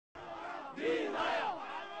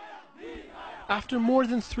After more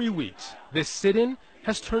than 3 weeks, this sit-in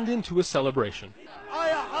has turned into a celebration.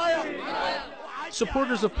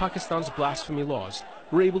 Supporters of Pakistan's blasphemy laws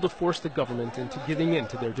were able to force the government into giving in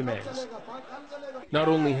to their demands. Not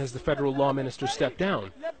only has the federal law minister stepped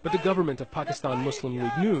down, but the government of Pakistan Muslim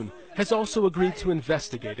League Noon has also agreed to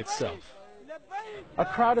investigate itself. A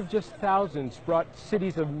crowd of just thousands brought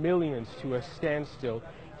cities of millions to a standstill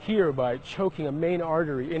here by choking a main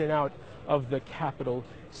artery in and out of the capital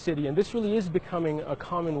city. And this really is becoming a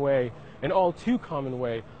common way, an all too common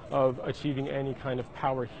way of achieving any kind of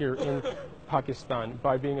power here in Pakistan,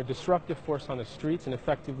 by being a disruptive force on the streets and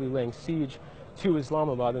effectively laying siege to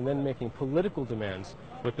Islamabad and then making political demands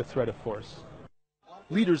with the threat of force.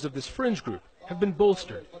 Leaders of this fringe group have been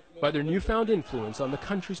bolstered by their newfound influence on the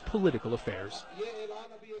country's political affairs.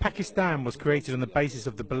 Pakistan was created on the basis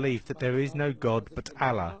of the belief that there is no God but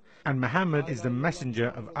Allah, and Muhammad is the messenger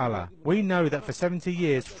of Allah. We know that for 70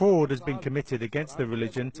 years fraud has been committed against the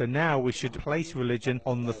religion, so now we should place religion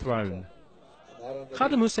on the throne.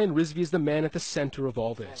 Khadim Hussain Rizvi is the man at the center of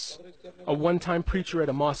all this. A one-time preacher at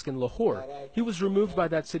a mosque in Lahore, he was removed by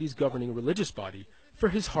that city's governing religious body for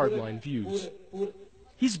his hardline views.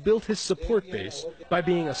 He's built his support base by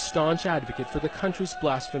being a staunch advocate for the country's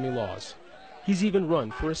blasphemy laws. He's even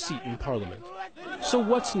run for a seat in parliament. So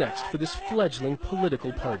what's next for this fledgling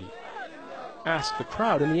political party? Ask the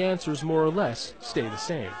crowd and the answers more or less stay the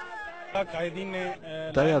same.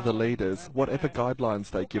 They are the leaders. Whatever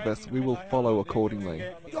guidelines they give us, we will follow accordingly.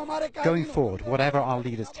 Going forward, whatever our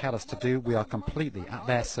leaders tell us to do, we are completely at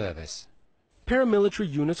their service.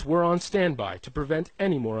 Paramilitary units were on standby to prevent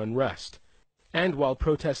any more unrest. And while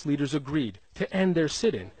protest leaders agreed to end their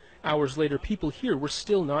sit-in, hours later people here were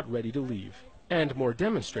still not ready to leave, and more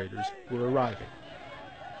demonstrators were arriving.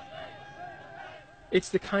 It's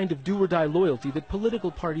the kind of do-or-die loyalty that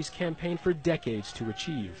political parties campaign for decades to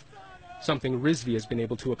achieve, something Rizvi has been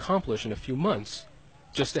able to accomplish in a few months,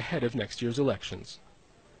 just ahead of next year's elections.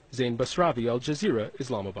 Zain Basravi, Al Jazeera,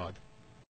 Islamabad.